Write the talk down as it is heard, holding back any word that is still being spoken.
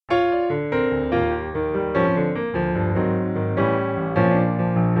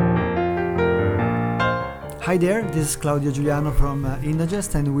Hi there, this is Claudio Giuliano from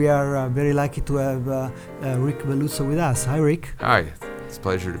Innogest, and we are very lucky to have Rick Belluzzo with us. Hi, Rick. Hi, it's a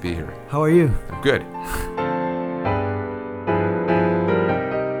pleasure to be here. How are you? I'm good.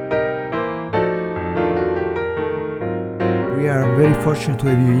 We are very fortunate to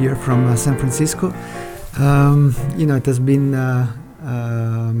have you here from San Francisco. It has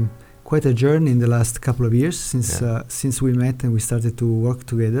been quite a journey in the last couple of years since we met and we started to work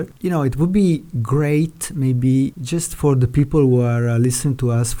together. It would be great, maybe just for the people who are listening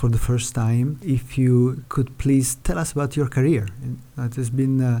to us for the first time, if you could please tell us about your career. It has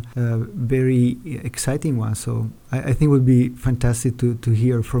been a very exciting one, so I think it would be fantastic to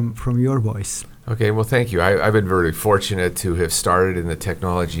hear from your voice. Okay, well, thank you. I've been very fortunate to have started in the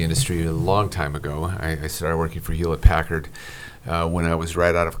technology industry a long time ago. I started working for Hewlett-Packard when I was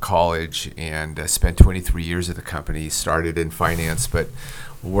right out of college, and spent 23 years at the company. Started in finance, but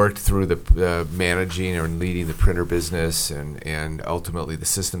worked through the managing or leading the printer business and ultimately the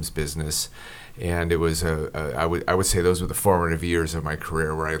systems business. And it was I would say those were the formative years of my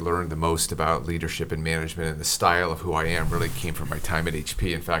career where I learned the most about leadership and management, and the style of who I am really came from my time at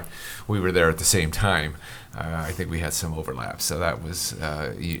HP. In fact, we were there at the same time. I think we had some overlap. So that was,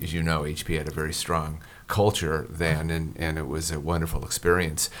 as you know, HP had a very strong culture then, and it was a wonderful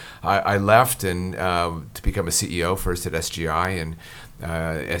experience. I left and to become a CEO first at SGI, and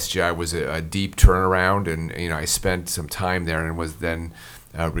SGI was a deep turnaround, and I spent some time there and was then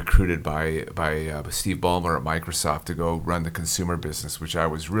recruited by Steve Ballmer at Microsoft to go run the consumer business, which I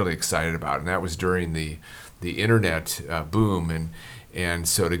was really excited about, and that was during the internet boom, and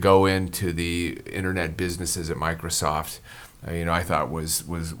so to go into the internet businesses at Microsoft, I thought was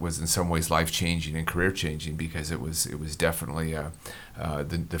in some ways life-changing and career-changing, because it was definitely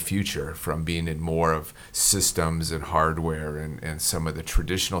the future, from being in more of systems and hardware and some of the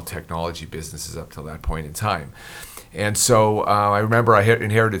traditional technology businesses up till that point in time. And so I remember I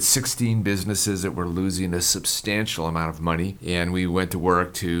inherited 16 businesses that were losing a substantial amount of money, and we went to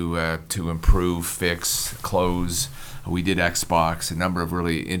work to improve, fix, close. We did Xbox, a number of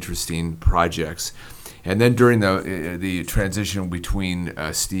really interesting projects. And then during the transition between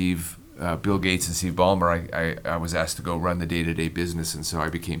Bill Gates and Steve Ballmer, I was asked to go run the day-to-day business, and so I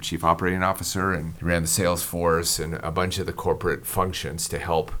became Chief Operating Officer and ran the sales force and a bunch of the corporate functions to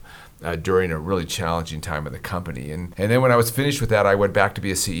help during a really challenging time of the company. And then when I was finished with that, I went back to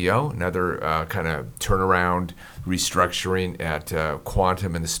be a CEO, another kind of turnaround, restructuring at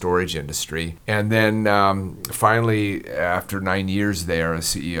Quantum in the storage industry. And then finally, after 9 years there as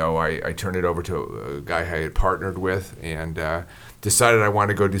CEO, I turned it over to a guy I had partnered with, and decided I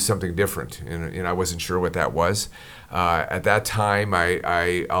wanted to go do something different. And I wasn't sure what that was. At that time,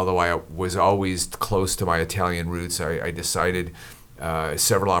 although I was always close to my Italian roots, I decided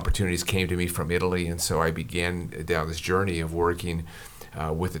several opportunities came to me from Italy, and so I began down this journey of working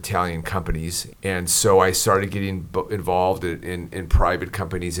with Italian companies. And so I started getting involved in private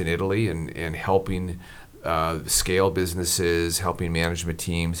companies in Italy and helping scale businesses, helping management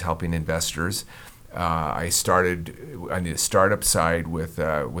teams, helping investors. I started on the startup side with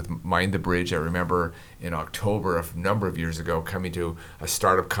Mind the Bridge. I remember in October a number of years ago coming to a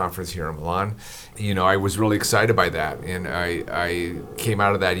startup conference here in Milan. I was really excited by that, and I came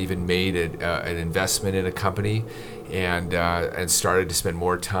out of that, even made an investment in a company, and started to spend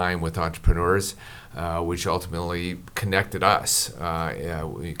more time with entrepreneurs, which ultimately connected us.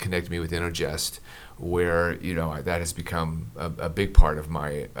 Connected me with Innogest, where that has become a big part of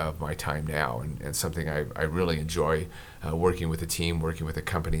my time now, and something I really enjoy, working with the team, working with the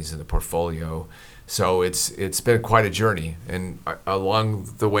companies in the portfolio. So it's been quite a journey, and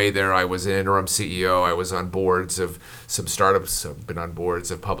along the way there, I was an interim CEO. I was on boards of some startups. I've been on boards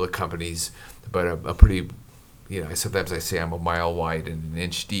of public companies, but a pretty, sometimes I say I'm a mile wide and an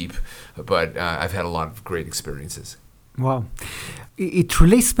inch deep, but I've had a lot of great experiences. Wow. It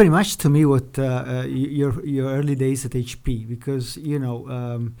relates very much to me what your early days at HP, because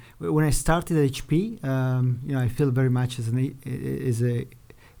when I started at HP, I feel very much as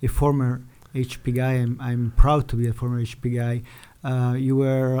a former HP guy. I'm proud to be a former HP guy. You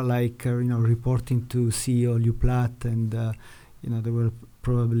were reporting to CEO Lew Platt, and there were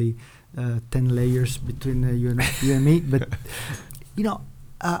probably 10 layers between you and me, but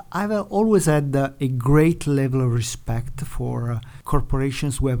I've always had a great level of respect for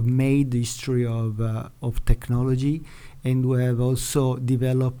corporations who have made the history of technology and who have also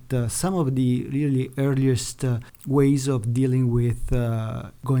developed some of the really earliest ways of dealing with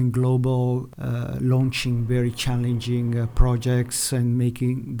going global, launching very challenging projects and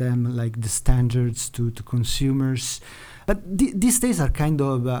making them like the standards to consumers. But these days are kind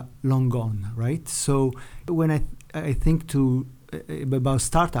of long gone, right? So when I think about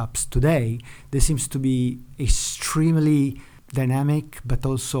startups today, there seems to be extremely dynamic but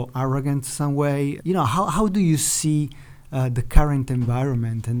also arrogant in some way. How do you see the current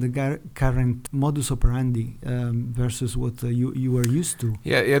environment and the current modus operandi versus what you were used to?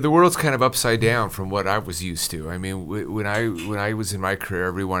 Yeah, the world's kind of upside down from what I was used to. I mean, when I was in my career,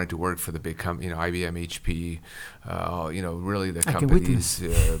 everybody wanted to work for the big company, IBM, HP, really the companies,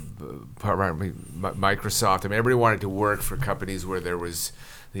 Microsoft. I mean, everybody wanted to work for companies where there was,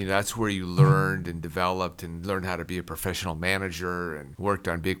 that's where you learned and developed and learned how to be a professional manager and worked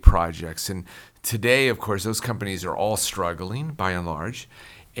on big projects. And today, of course, those companies are all struggling by and large,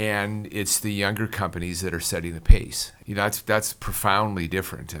 and it's the younger companies that are setting the pace. That's profoundly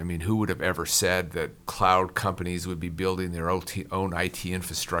different. I mean, who would have ever said that cloud companies would be building their own IT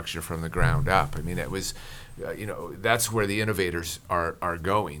infrastructure from the ground up? I mean, it was, that's where the innovators are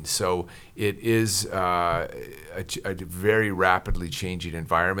going. So it is a very rapidly changing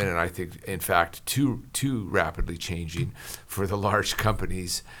environment, and I think, in fact, too rapidly changing for the large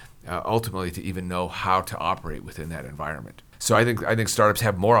companies ultimately to even know how to operate within that environment. So I think startups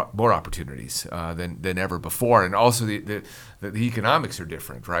have more opportunities than ever before, and also the economics are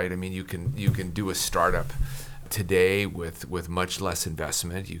different, right? I mean, you can do a startup today with much less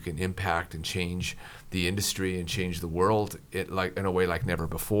investment. You can impact and change the industry and change the world in a way like never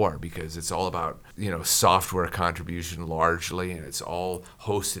before, because it's all about software contribution largely, and it's all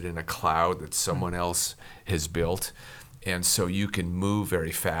hosted in a cloud that someone else has built. And so you can move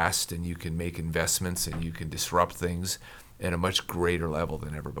very fast, and you can make investments, and you can disrupt things at a much greater level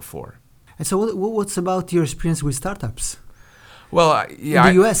than ever before. And so what's about your experience with startups? Well, in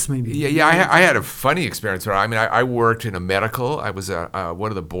the U.S. maybe. Yeah. I had a funny experience. I mean, I worked in a medical. I was one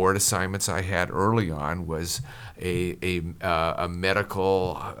of the board assignments I had early on was a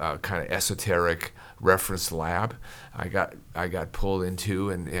medical kind of esoteric reference lab. I got pulled into,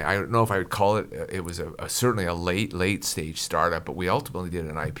 and I don't know if I would call it. It was certainly a late stage startup, but we ultimately did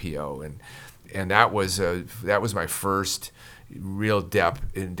an IPO, and that was my first real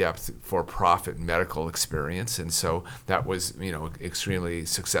in-depth for-profit medical experience, and so that was extremely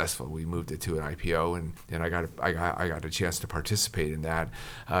successful. We moved it to an IPO, and I got a chance to participate in that.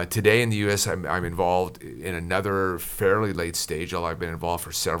 Today in the U.S., I'm involved in another fairly late stage, although I've been involved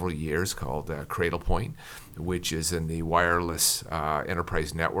for several years, called Cradlepoint, which is in the wireless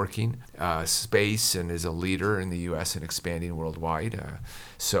enterprise networking space, and is a leader in the U.S. and expanding worldwide.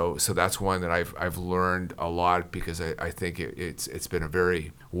 So that's one that I've learned a lot, because I think it's been a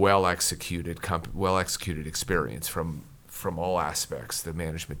very well executed experience from all aspects, the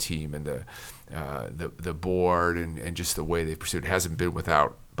management team and the board and just the way they pursued. It hasn't been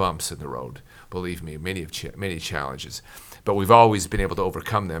without bumps in the road, believe me, many challenges. But we've always been able to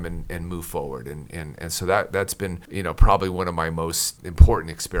overcome them and move forward. And so that's been, probably one of my most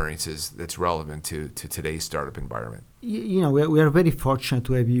important experiences that's relevant to today's startup environment. We are very fortunate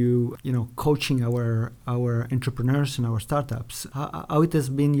to have you, coaching our entrepreneurs and our startups. How it has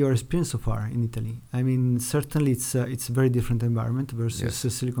been your experience so far in Italy? I mean, certainly it's a very different environment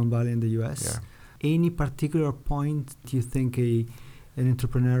versus Silicon Valley and the US. Yeah. Any particular point do you think an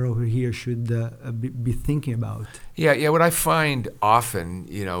entrepreneur over here should be thinking about? Yeah. What I find often,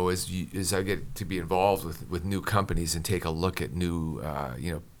 as I get to be involved with new companies and take a look at new,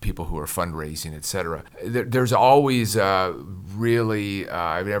 people who are fundraising, et cetera, there's always really,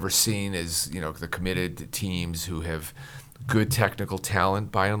 I've never seen is, the committed teams who have good technical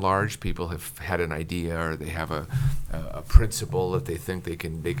talent by and large. People have had an idea, or they have a principle that they think they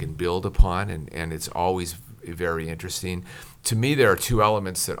can build upon, and it's always very interesting. To me, there are two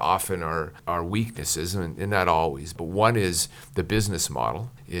elements that often are weaknesses, and not always, but one is the business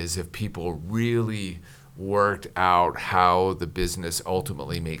model, is if people really worked out how the business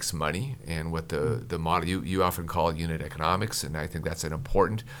ultimately makes money and what the model, you often call it unit economics, and I think that's an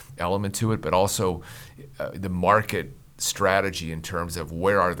important element to it, but also the market strategy in terms of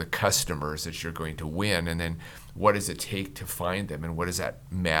where are the customers that you're going to win, and then what does it take to find them, and what does that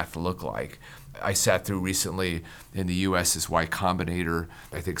math look like? I sat through recently in the U.S. this Y Combinator,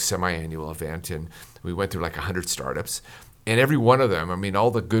 I think, semi-annual event, and we went through like 100 startups. And every one of them, I mean, all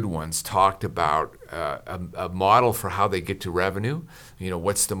the good ones talked about a model for how they get to revenue.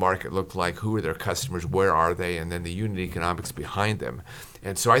 What's the market look like? Who are their customers? Where are they? And then the unit economics behind them.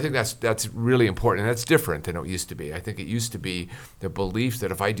 And so I think that's really important, and that's different than it used to be. I think it used to be the belief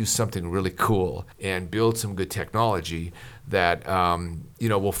that if I do something really cool and build some good technology, that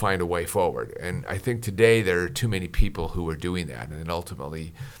we'll find a way forward. And I think today there are too many people who are doing that, and then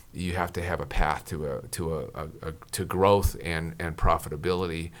ultimately you have to have a path to growth and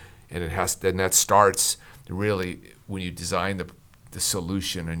profitability, and that starts really when you design the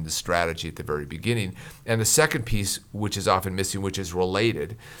solution and the strategy at the very beginning. And the second piece, which is often missing, which is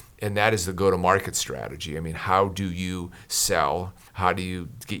related, and that is the go-to-market strategy. I mean, how do you sell? How do you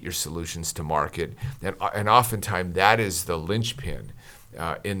get your solutions to market? And oftentimes that is the linchpin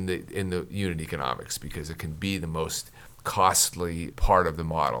in the unit economics, because it can be the most costly part of the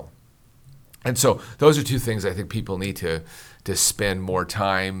model. And so those are two things I think people need to spend more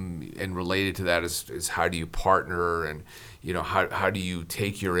time, and related to that is how do you partner, and how do you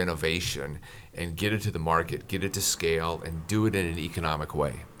take your innovation and get it to the market, get it to scale, and do it in an economic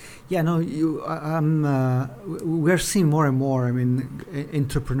way. Yeah, no, we're seeing more and more. I mean,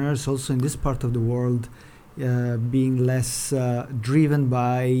 entrepreneurs also in this part of the world being less driven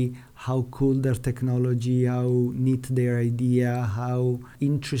by how cool their technology, how neat their idea, how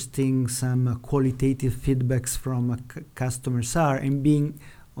interesting some qualitative feedbacks from customers are, and being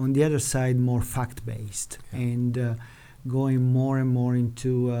on the other side more fact-based, and going more and more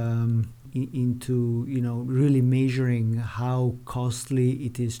into really measuring how costly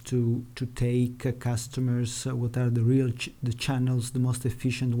it is to take customers, what are the channels, the most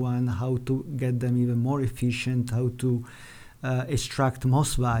efficient one, how to get them even more efficient, how to extract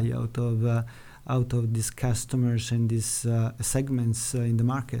most value out of these customers and these segments in the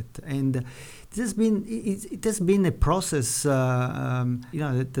market. And it has been a process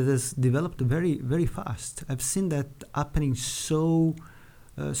that has developed very, very fast. I've seen that happening so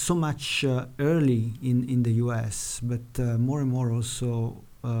much early in the US, but more and more also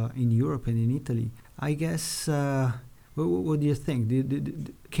in Europe and in Italy. I guess, what do you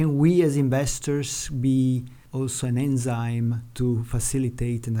think? Can we as investors be also an enzyme to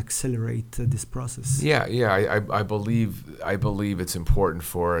facilitate and accelerate this process? Yeah. I believe it's important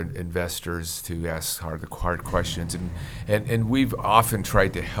for investors to ask hard questions, and we've often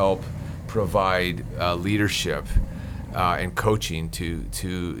tried to help provide leadership and coaching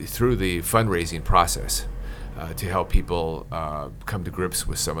through the fundraising process to help people come to grips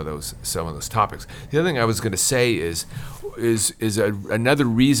with some of those topics. The other thing I was going to say is another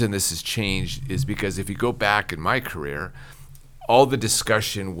reason this has changed is because if you go back in my career, all the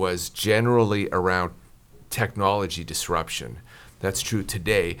discussion was generally around technology disruption. That's true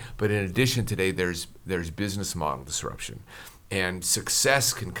today, but in addition today, there's business model disruption, and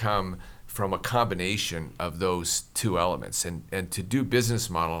success can come from a combination of those two elements. And to do business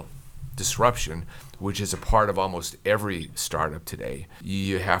model disruption, which is a part of almost every startup today,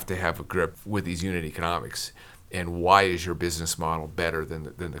 you have to have a grip with these unit economics. And why is your business model better than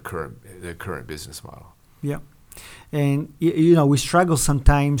the current business model? Yeah. And we struggle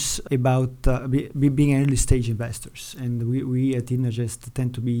sometimes about being early stage investors, and we at Innogest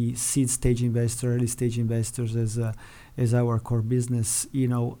tend to be seed stage investors, early stage investors as our core business.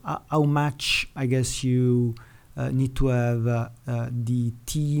 How much, I guess, you need to have the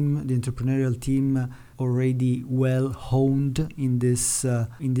entrepreneurial team already well honed in this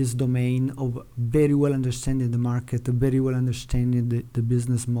domain of very well understanding the market, very well understanding the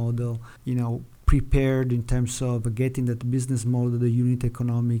business model, prepared in terms of getting that business model, the unit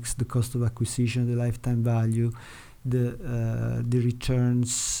economics, the cost of acquisition, the lifetime value, the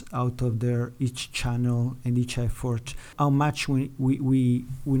returns out of each channel and each effort. How much we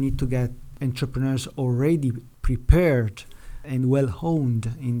need to get entrepreneurs already prepared and well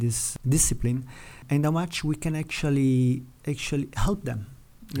honed in this discipline, and how much we can actually help them.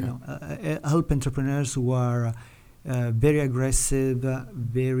 Help entrepreneurs who are very aggressive,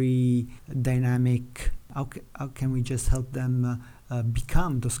 very dynamic. How can we just help them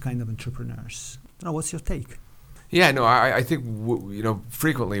become those kind of entrepreneurs? What's your take? Yeah, no, I think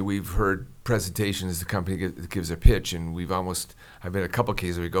frequently we've heard presentations. The company gives a pitch, and I've been a couple of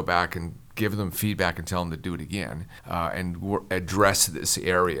cases where we go back and give them feedback and tell them to do it again and address this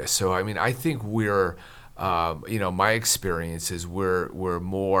area. So I think we're. My experience is we're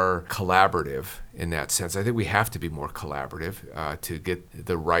more collaborative in that sense. I think we have to be more collaborative to get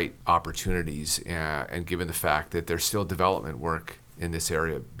the right opportunities, and given the fact that there's still development work in this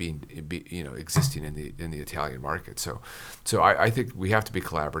area existing in the Italian market. So I think we have to be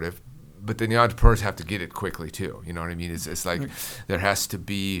collaborative, but then the entrepreneurs have to get it quickly too. You know what I mean? It's like there has to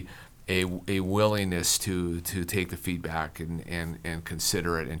be a willingness to take the feedback and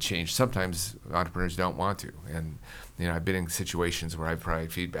consider it and change. Sometimes entrepreneurs don't want to, and I've been in situations where I've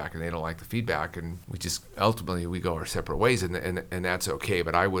provided feedback and they don't like the feedback, and we just ultimately we go our separate ways, and that's okay.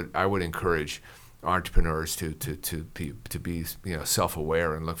 But I would encourage entrepreneurs to be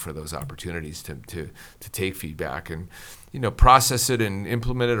self-aware and look for those opportunities to take feedback and process it and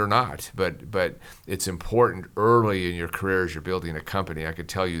implement it or not. But it's important early in your career as you're building a company. I could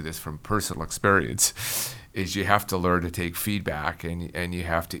tell you this from personal experience, is you have to learn to take feedback and you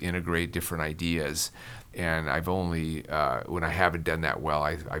have to integrate different ideas. And I've only when I haven't done that well,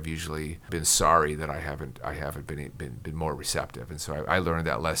 I've usually been sorry that I haven't been more receptive. And so I learned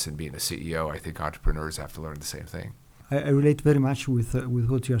that lesson being a CEO. I think entrepreneurs have to learn the same thing. I relate very much with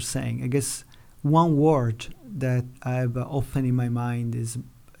what you're saying. I guess one word that I have often in my mind is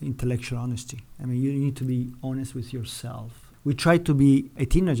intellectual honesty. I mean, you need to be honest with yourself. We try to be, at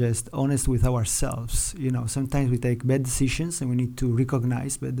Innogest, honest with ourselves. Sometimes we take bad decisions and we need to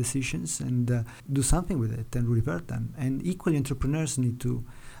recognize bad decisions and do something with it and revert them. And equally, entrepreneurs need to,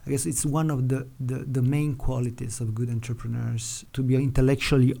 I guess it's one of the main qualities of good entrepreneurs, to be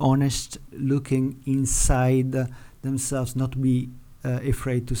intellectually honest, looking inside themselves, not be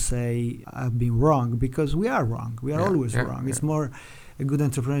afraid to say, I've been wrong, because we are wrong. We are always wrong. It's more... A good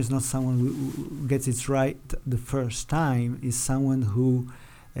entrepreneur is not someone who gets it right the first time. Is someone who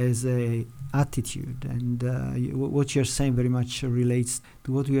has a attitude, and what you're saying very much relates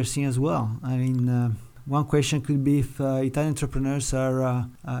to what we are seeing as well. I mean, one question could be if Italian entrepreneurs are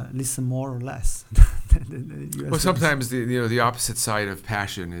listen more or less. Well, sometimes the opposite side of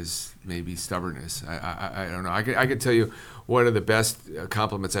passion is maybe stubbornness. I don't know. I could tell you one of the best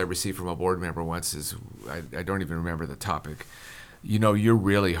compliments I received from a board member once is, I don't even remember the topic. You're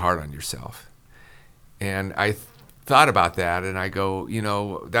really hard on yourself. And I thought about that and I go,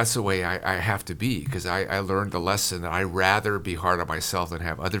 that's the way I have to be, because I learned the lesson that I'd rather be hard on myself than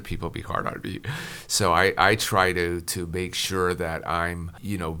have other people be hard on me. So I try to make sure that I'm,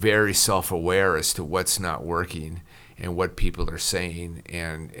 very self-aware as to what's not working and what people are saying,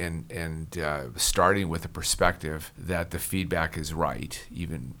 and starting with a perspective that the feedback is right,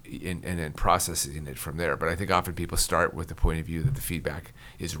 even and then processing it from there. But I think often people start with the point of view that the feedback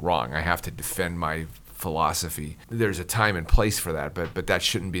is wrong. I have to defend my philosophy. There's a time and place for that, but that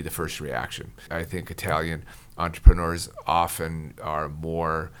shouldn't be the first reaction. I think Italian entrepreneurs often are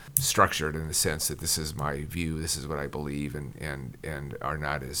more structured in the sense that this is my view, this is what I believe, and are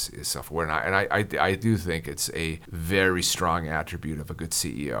not as self-aware. And I do think it's a very strong attribute of a good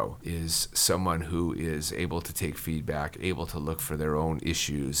CEO, is someone who is able to take feedback, able to look for their own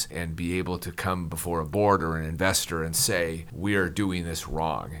issues, and be able to come before a board or an investor and say, we are doing this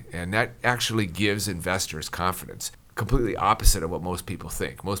wrong. And that actually gives investors confidence. Completely opposite of what most people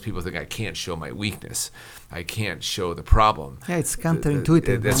think. Most people think I can't show my weakness. I can't show the problem. Yeah, it's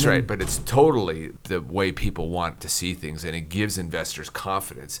counterintuitive. That's right, but it's totally the way people want to see things, and it gives investors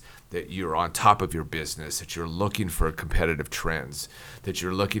confidence that you're on top of your business, that you're looking for competitive trends, that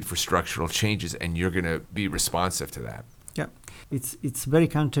you're looking for structural changes, and you're going to be responsive to that. Yeah, it's very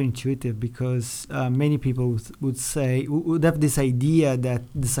counterintuitive, because many people would have this idea that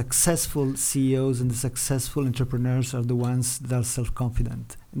the successful CEOs and the successful entrepreneurs are the ones that are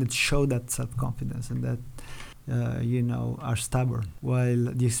self-confident and that show that self-confidence and that are stubborn.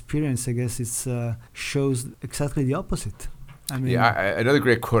 While the experience, I guess, shows exactly the opposite. I mean, another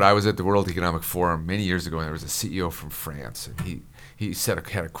great quote. I was at the World Economic Forum many years ago, and there was a CEO from France, and he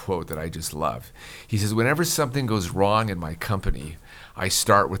had a quote that I just love. He says, whenever something goes wrong in my company, I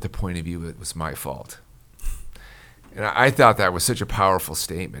start with the point of view that it was my fault. And I thought that was such a powerful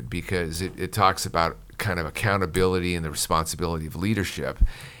statement, because it talks about kind of accountability and the responsibility of leadership,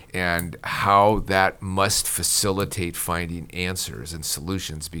 and how that must facilitate finding answers and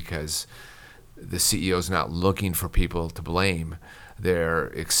solutions, because the CEO is not looking for people to blame. They're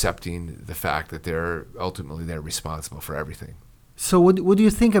accepting the fact that they're responsible for everything. So what do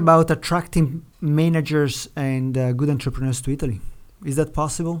you think about attracting managers and good entrepreneurs to Italy? Is that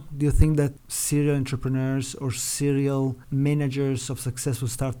possible? Do you think that serial entrepreneurs or serial managers of successful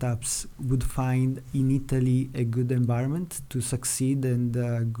startups would find in Italy a good environment to succeed and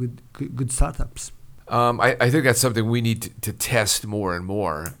good startups? I think that's something we need to test more and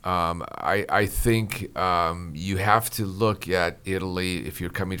more. I think you have to look at Italy, if you're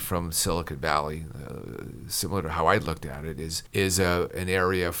coming from Silicon Valley, similar to how I looked at it, is an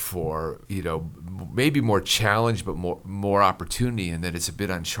area for maybe more challenge, but more opportunity, and that it's a bit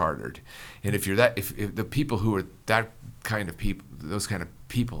uncharted. And if the people who are that kind of people, those kind of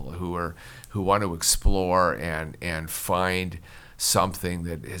people who want to explore and find something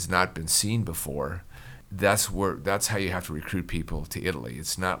that has not been seen before, that's how you have to recruit people to Italy.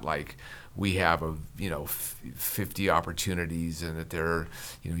 It's not like we have 50 opportunities and that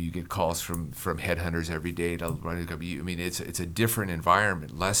you get calls from headhunters every day to run a company. I mean, it's a different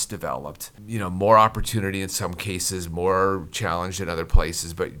environment, less developed, more opportunity in some cases, more challenged in other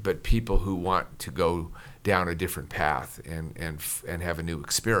places, but people who want to go down a different path and have a new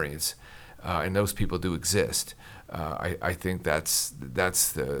experience, and those people do exist. I think that's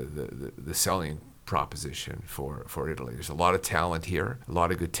the selling proposition for Italy. There's a lot of talent here, a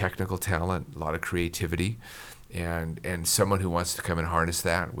lot of good technical talent, a lot of creativity, and someone who wants to come and harness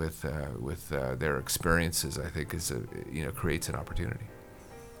that with their experiences, I think creates an opportunity.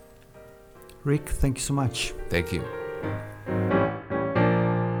 Rick, thank you so much. Thank you.